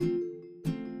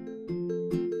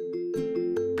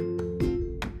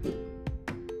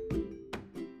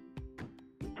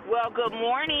Good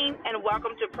morning and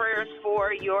welcome to Prayers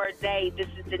for Your Day. This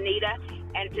is Danita,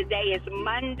 and today is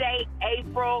Monday,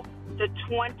 April the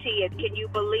 20th. Can you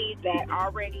believe that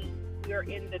already we're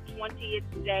in the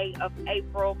 20th day of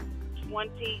April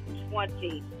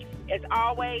 2020? As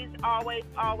always,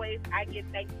 I give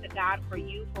thanks to God for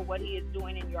you, for what He is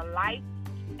doing in your life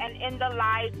and in the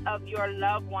lives of your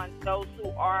loved ones, those who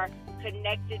are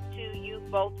connected to you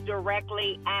both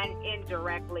directly and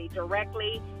indirectly.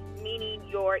 Directly meaning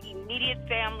your immediate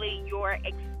family, your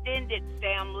extended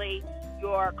family,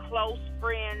 your close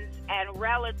friends and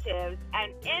relatives,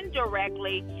 and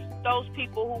indirectly, those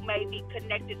people who may be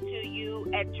connected to you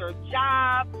at your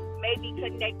job, may be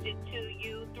connected to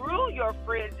you through your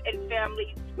friends and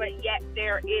family, but yet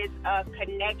there is a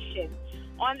connection.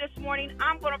 On this morning,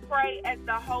 I'm going to pray as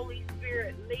the Holy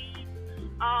Spirit leads.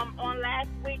 On last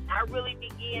week, I really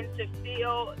began to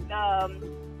feel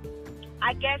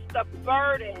the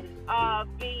burden of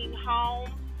being home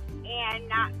and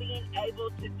not being able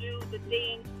to do the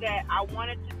things that I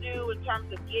wanted to do in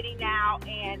terms of getting out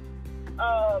and,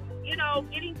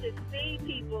 getting to see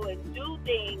people and do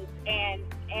things. And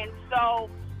so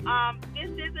this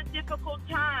is a difficult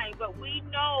time, but we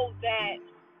know that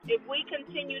if we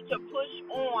continue to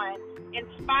push on in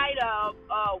spite of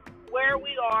where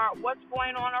we are, what's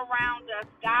going on around us,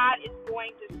 God is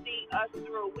going to see us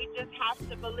through. We just have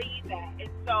to believe that. And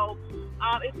so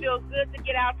it feels good to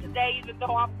get out today, even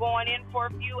though I'm going in for a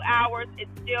few hours. It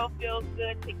still feels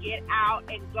good to get out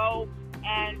and go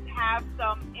and have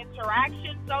some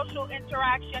interaction, social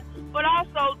interaction, but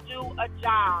also do a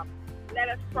job. Let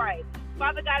us pray.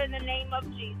 Father God, in the name of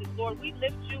Jesus, Lord, we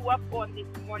lift you up on this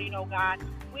morning, oh God.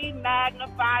 We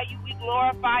magnify you, we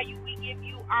glorify you, we give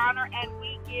you honor, and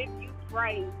we give you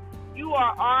praise. You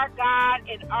are our God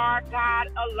and our God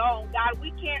alone. God,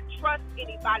 we can't trust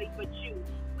anybody but you.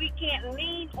 We can't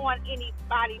lean on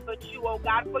anybody but you, oh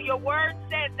God, for your word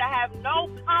says to have no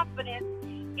confidence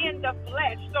in the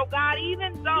flesh. So God,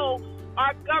 even though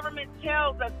our government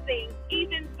tells us things,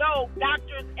 even though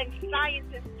doctors and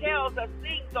scientists tells us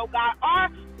things, oh God, our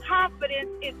confidence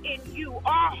is in you.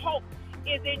 Our hope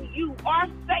is in you. Our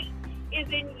faith is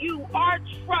in you. Our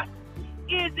trust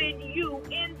is in you,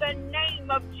 in the name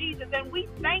of Jesus. And we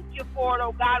thank you for it,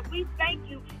 oh God. We thank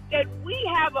you that we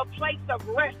have a place of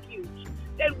refuge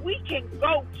that we can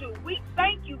go to. We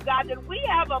thank you, God, that we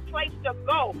have a place to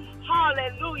go.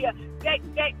 Hallelujah. That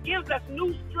gives us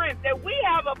new strength. That we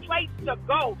have a place to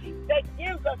go. That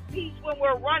gives us peace when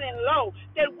we're running low.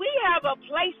 That we have a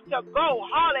place to go.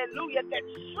 Hallelujah. That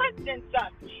strengthens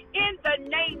us in the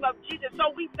name of Jesus.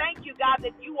 So we thank you, God,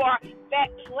 that you are that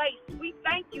place. We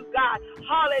thank you, God,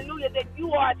 hallelujah, that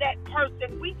you are that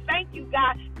person. We thank you,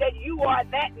 God, that you are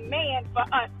that man for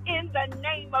us in the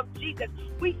name of Jesus.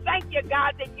 We thank you,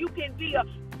 God, that you can be a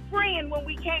friend when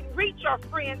we can't reach our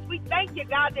friends. We thank you,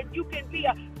 God, that you can be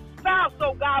a spouse,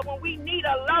 oh God, when we need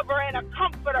a lover and a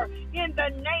comforter in the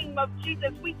name of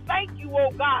Jesus. We thank you,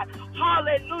 oh God,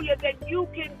 hallelujah, that you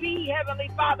can be, Heavenly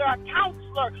Father, a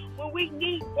counselor when we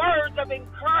need words of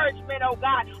encouragement, oh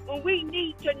God, when we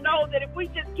need to know that if we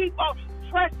just keep on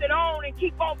pressing on and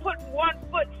keep on putting one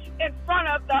foot in front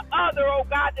of the other, oh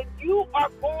God, that you are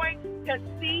going to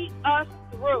see us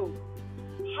through.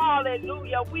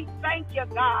 Hallelujah. We thank you,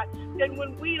 God, that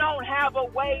when we don't have a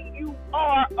way, you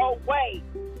are a way.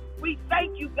 We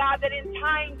thank you, God, that in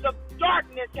times of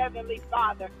darkness, Heavenly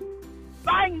Father,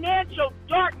 financial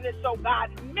darkness, oh God,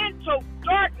 mental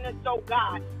darkness, oh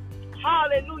God,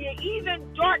 hallelujah,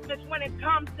 even darkness when it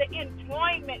comes to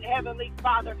employment, Heavenly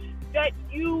Father, that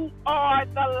you are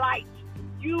the light.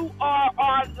 You are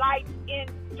our light in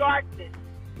darkness.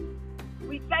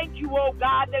 We thank you, oh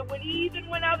God, that even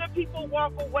when other people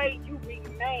walk away, you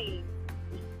remain.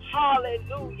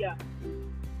 Hallelujah.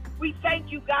 We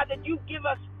thank you, God, that you give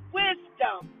us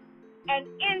wisdom and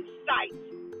insight.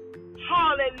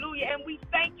 Hallelujah. And we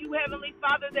thank you, Heavenly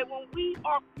Father, that when we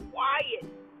are quiet,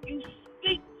 you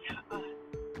speak to us.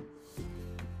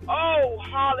 Oh,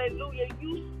 hallelujah.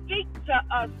 You speak to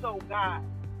us, oh God.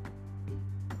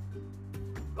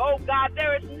 Oh God,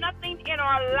 there is nothing in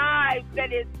our lives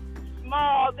that is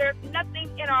small. There's nothing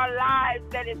in our lives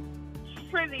that is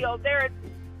trivial. There is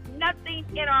nothing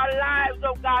in our lives,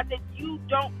 oh God, that you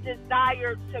don't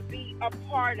desire to be a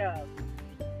part of.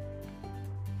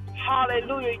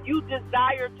 Hallelujah. You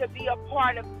desire to be a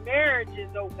part of marriages,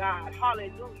 oh God.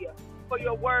 Hallelujah. For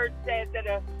your word says that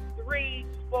a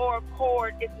 3-4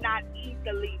 cord is not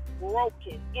easily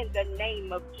broken in the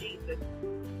name of Jesus.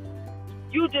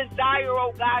 You desire,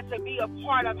 oh God, to be a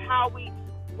part of how we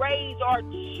raise our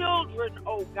children,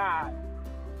 oh God.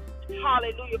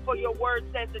 Hallelujah. For your word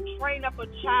says to train up a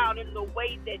child in the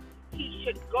way that he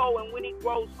should go, and when he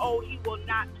grows old, he will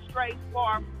not stray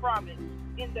far from it,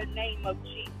 in the name of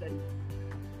Jesus.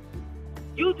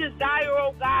 You desire,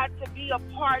 oh God, to be a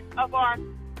part of our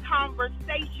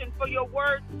conversation, for your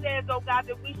word says, oh God,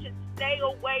 that we should stay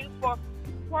away from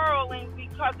quarreling,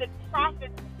 because it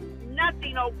profits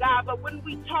nothing, oh God. But when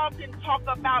we talk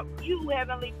about you,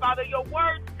 Heavenly Father, your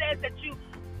word says that you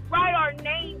write our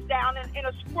names down in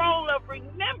a scroll of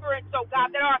remembrance, oh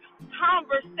God, that our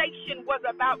conversation was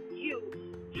about you.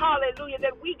 Hallelujah.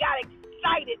 That we got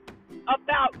excited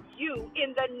about you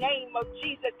in the name of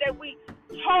Jesus. That we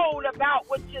told about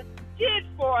what you did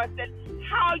for us and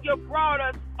how you brought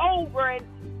us over, and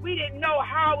we didn't know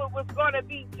how it was going to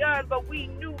be done, but we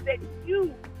knew that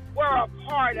you were a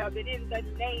part of it in the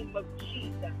name of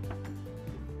Jesus.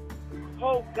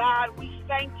 Oh God, we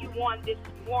thank you on this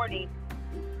morning.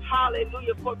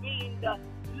 Hallelujah, for being the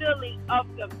lily of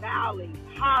the valley.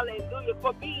 Hallelujah,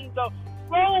 for being the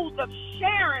rose of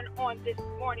Sharon on this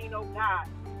morning, oh God.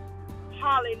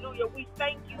 Hallelujah, we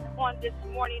thank you on this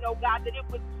morning, oh God, that it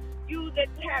was you that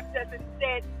tapped us and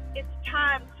said, it's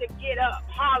time to get up.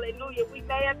 Hallelujah. We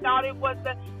may have thought it was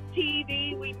the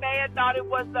TV. We may have thought it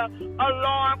was the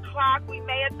alarm clock. We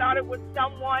may have thought it was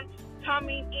someone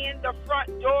coming in the front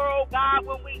door, oh God,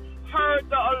 when we heard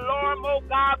the alarm, oh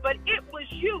God, but it was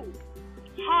you.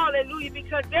 Hallelujah,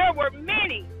 because there were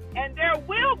many, and there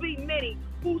will be many,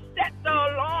 who set the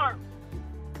alarm,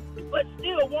 but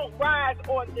still won't rise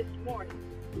on this morning.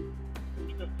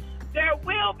 There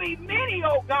will be many,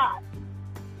 oh God,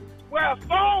 where a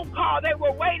phone call, they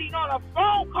were waiting on a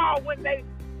phone call when they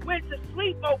went to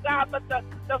sleep, oh God, but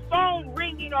the phone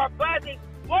ringing or buzzing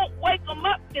won't wake them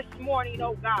up this morning,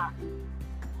 oh God.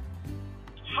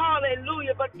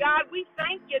 Hallelujah. But God, we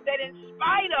thank you that in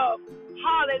spite of,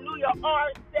 hallelujah,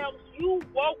 ourselves, you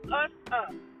woke us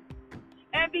up.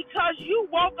 And because you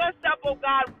woke us up, oh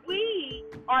God, we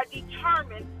are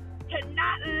determined to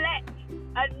not let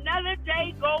another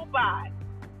day go by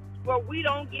where we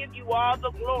don't give you all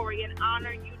the glory and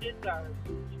honor you deserve.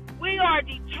 We are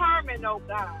determined, oh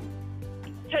God,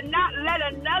 to not let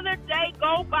another day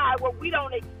go by where we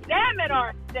don't examine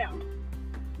ourselves.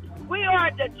 We are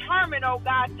determined, oh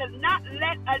God, to not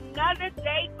let another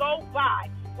day go by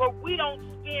where we don't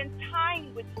spend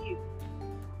time with you.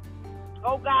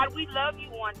 Oh God, we love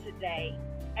you on today,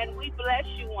 and we bless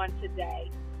you on today,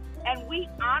 and we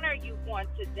honor you on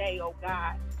today, oh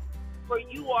God, for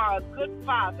you are a good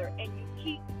Father, and you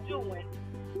keep doing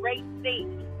great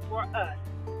things for us.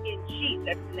 In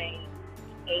Jesus' name,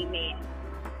 amen.